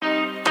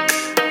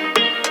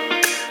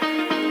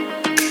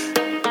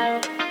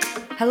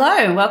Hello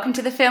and welcome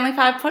to the Family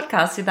Five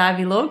podcast with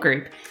Ivy Law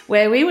Group,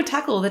 where we will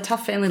tackle the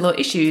tough family law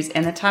issues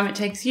and the time it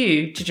takes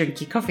you to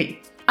drink your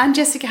coffee. I'm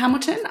Jessica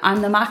Hamilton.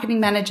 I'm the marketing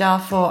manager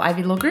for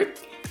Ivy Law Group,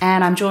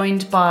 and I'm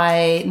joined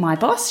by my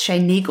boss,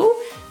 Shane Neagle,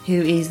 who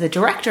is the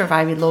director of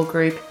Ivy Law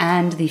Group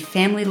and the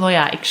family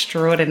lawyer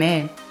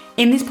extraordinaire.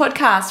 In this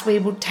podcast, we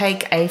will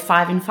take a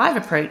 5 in 5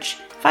 approach,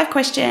 5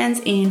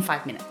 questions in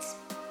 5 minutes.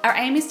 Our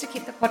aim is to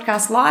keep the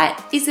podcast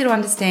light, easy to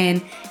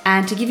understand,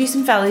 and to give you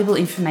some valuable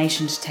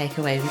information to take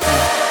away with you.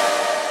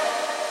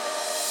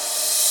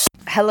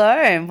 Hello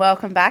and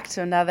welcome back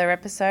to another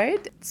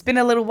episode. It's been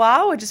a little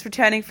while. We're just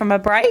returning from a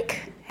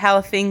break. How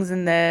are things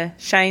in the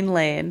Shane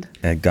land?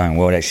 Going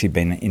well. I've actually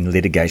been in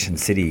litigation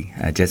city,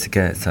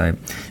 Jessica, so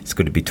it's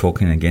good to be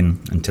talking again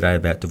and today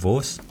about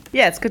divorce.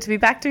 Yeah, it's good to be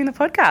back doing the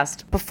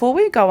podcast. Before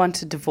we go on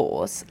to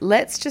divorce,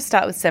 let's just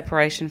start with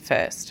separation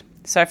first.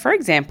 So, for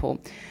example,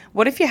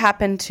 what if you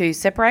happen to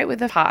separate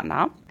with a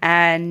partner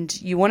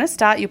and you want to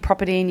start your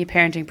property and your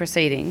parenting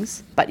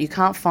proceedings, but you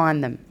can't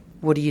find them?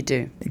 What do you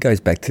do? It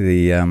goes back to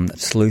the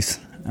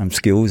sleuth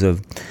skills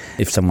of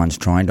if someone's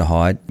trying to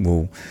hide,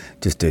 we'll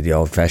just do the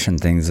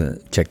old-fashioned things,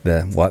 check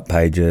the white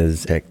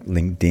pages, check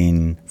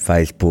LinkedIn,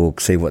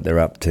 Facebook, see what they're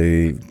up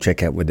to,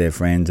 check out with their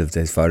friends if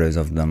there's photos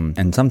of them,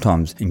 and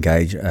sometimes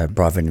engage a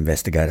private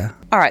investigator.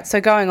 All right,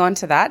 so going on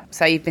to that,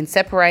 so you've been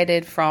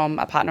separated from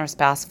a partner or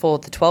spouse for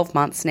the 12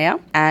 months now,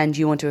 and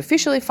you want to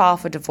officially file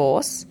for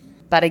divorce,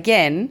 but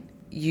again,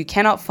 you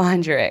cannot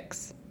find your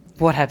ex.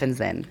 What happens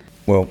then?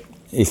 Well,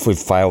 if we've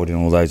failed in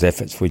all those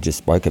efforts we just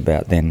spoke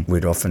about, then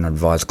we'd often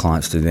advise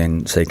clients to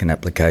then seek an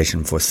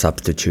application for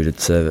substituted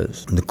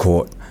service. The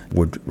court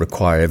would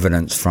require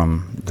evidence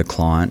from the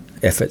client,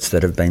 efforts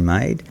that have been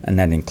made, and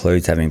that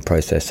includes having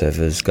process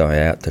servers go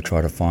out to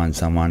try to find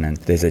someone, and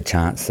there's a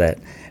chance that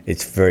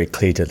it's very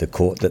clear to the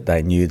court that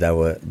they knew they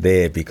were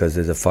there because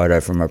there's a photo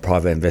from a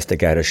private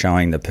investigator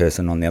showing the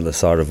person on the other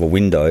side of a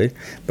window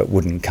but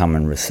wouldn't come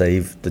and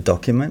receive the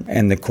document.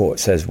 And the court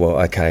says,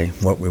 well, okay,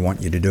 what we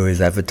want you to do is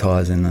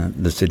advertise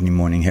in the Sydney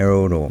Morning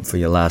Herald or for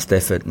your last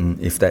effort, and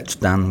if that's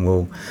done,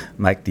 we'll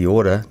make the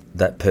order.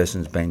 That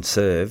person's been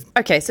served.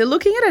 Okay, so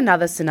looking at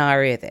another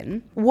scenario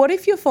then, what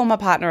if your former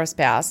partner or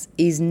spouse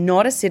is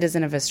not a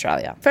citizen of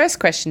Australia? First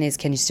question is,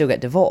 can you still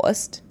get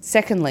divorced?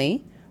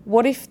 Secondly,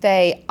 what if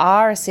they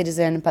are a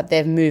citizen but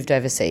they've moved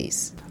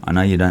overseas? I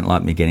know you don't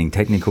like me getting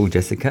technical,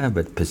 Jessica,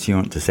 but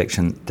pursuant to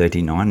Section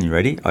 39, you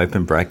ready?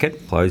 Open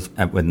bracket, close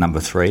with number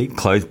 3,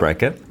 close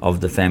bracket,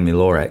 of the Family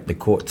Law Act, the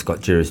court's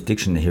got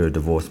jurisdiction to hear a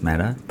divorce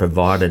matter,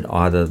 provided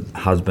either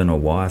husband or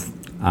wife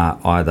are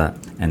either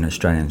an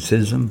Australian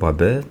citizen by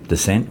birth,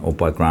 descent or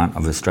by grant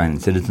of Australian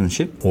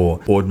citizenship, or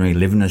ordinarily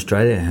live in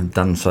Australia and have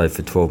done so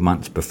for 12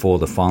 months before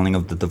the filing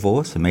of the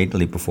divorce,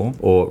 immediately before,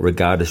 or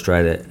regard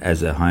Australia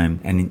as their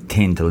home and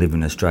intend to live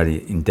in Australia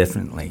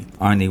indefinitely.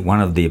 Only one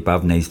of the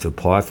above needs to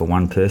apply for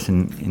one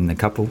person in the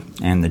couple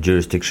and the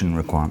jurisdiction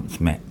requirements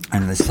met.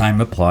 And the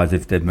same applies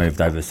if they've moved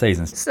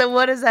overseas. So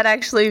what does that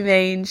actually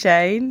mean,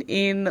 Shane,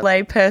 in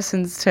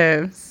layperson's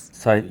terms?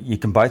 So you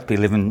can both be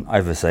living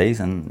overseas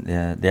and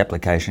the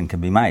application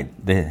can be made.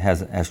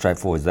 How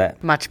straightforward is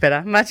that? Much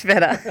better, much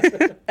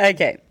better.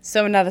 Okay,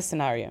 so another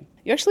scenario.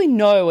 You actually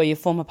know where your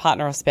former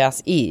partner or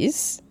spouse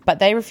is, but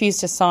they refuse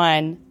to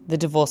sign the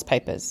divorce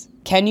papers.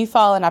 Can you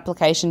file an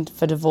application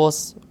for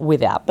divorce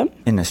without them?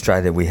 In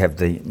Australia, we have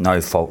the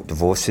no-fault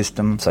divorce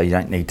system, so you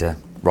don't need to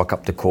rock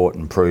up to court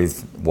and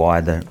prove why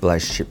the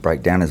relationship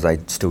broke down as they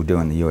still do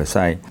in the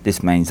USA.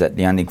 This means that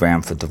the only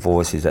ground for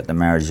divorce is that the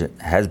marriage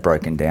has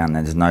broken down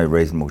and there's no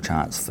reasonable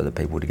chance for the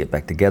people to get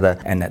back together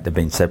and that they've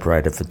been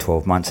separated for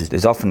 12 months.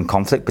 There's often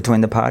conflict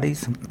between the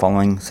parties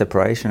following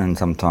separation and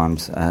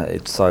sometimes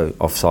it's so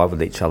offside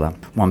with each other.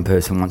 One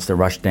person wants to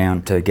rush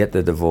down to get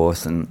the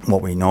divorce, and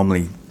what we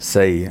normally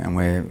see and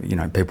where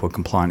people are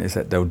compliant is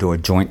that they'll do a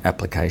joint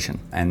application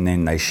and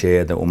then they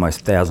share the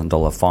almost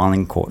 $1,000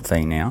 filing court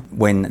fee now.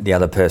 When the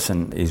other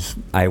person is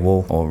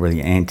AWOL or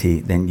really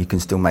anti, then you can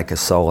still make a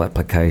sole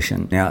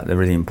application. Now, the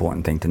really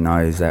important thing to know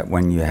is that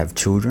when you have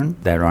children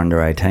that are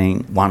under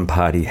 18, one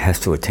party has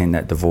to attend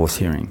that divorce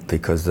hearing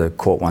because the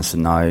court wants to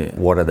know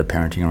what are the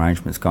parenting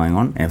arrangements going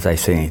on, and if they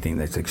see anything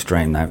that's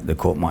extreme, the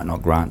court might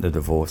not grant the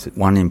divorce.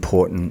 One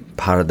important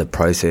part of the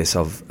process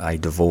of a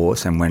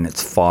divorce, and when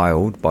it's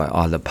filed by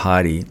either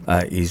party,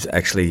 is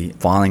actually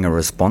filing a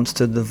response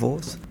to the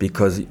divorce,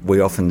 because we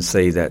often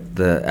see that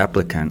the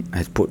applicant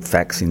has put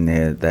facts in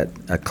there that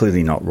are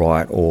clearly not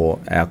right or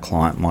our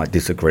client might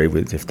disagree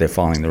with if they're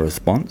filing the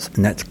response.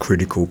 And that's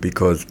critical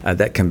because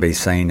that can be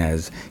seen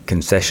as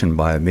concession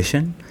by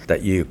omission,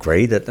 that you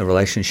agree that the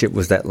relationship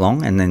was that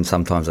long, and then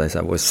sometimes they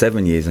say, well,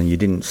 7 years and you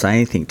didn't say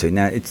anything to.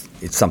 Now, it's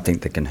something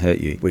that can hurt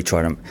you. We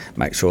try to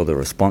make sure the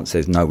response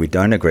says, no, we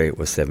don't agree it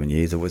was 7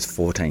 years, it was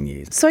 14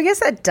 years. So I guess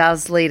that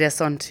does lead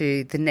us on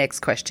to the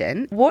next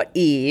question. What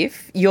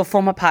if your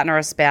former partner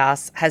or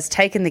spouse has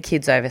taken the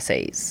kids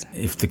overseas?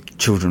 If the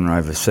children are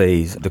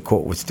overseas, the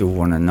court would still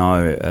want to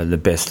know the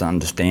best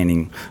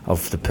understanding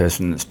of the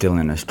person that's still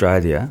in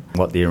Australia,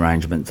 what the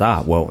arrangements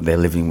are. Well, they're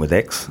living with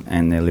X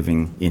and they're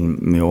living in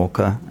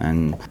Mallorca,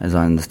 and as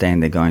I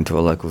understand, they're going to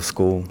a local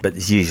school. But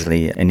it's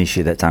usually an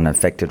issue that's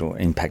unaffected or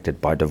impacted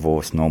by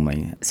divorce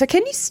normally. So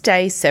can you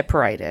stay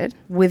separated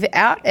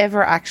without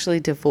ever actually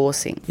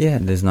divorcing? Yeah,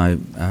 there's no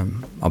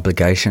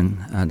obligation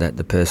that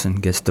the person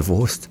gets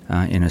divorced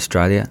in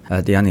Australia.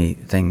 The only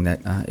thing that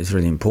is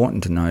really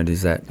important to note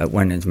is that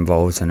when it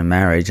involves in a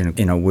marriage and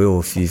in a will,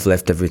 if you've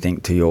left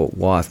everything to your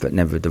wife but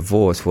never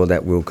divorced, well,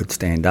 that will could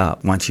stand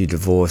up. Once you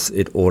divorce,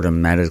 it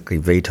automatically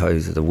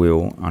vetoes the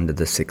will under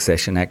the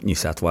Succession Act, New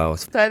South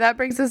Wales. So that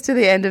brings us to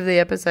the end of the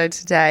episode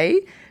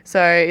today.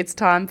 So it's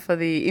time for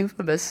the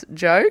infamous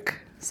joke.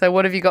 So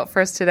what have you got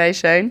for us today,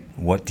 Shane?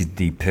 What did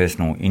the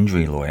personal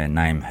injury lawyer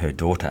name her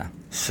daughter?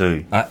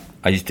 Sue.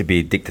 I used to be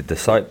addicted to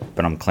soap,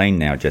 but I'm clean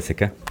now,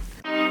 Jessica.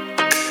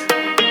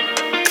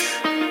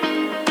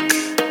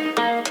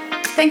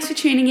 Thanks for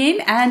tuning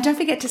in, and don't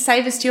forget to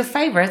save us to your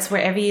favourites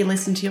wherever you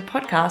listen to your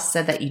podcast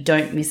so that you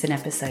don't miss an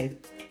episode.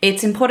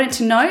 It's important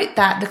to note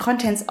that the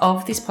contents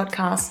of this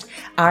podcast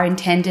are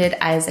intended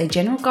as a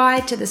general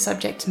guide to the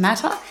subject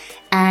matter,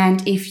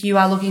 and if you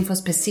are looking for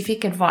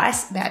specific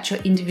advice about your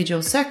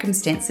individual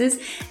circumstances,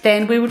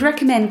 then we would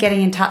recommend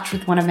getting in touch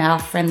with one of our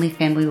friendly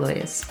family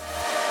lawyers.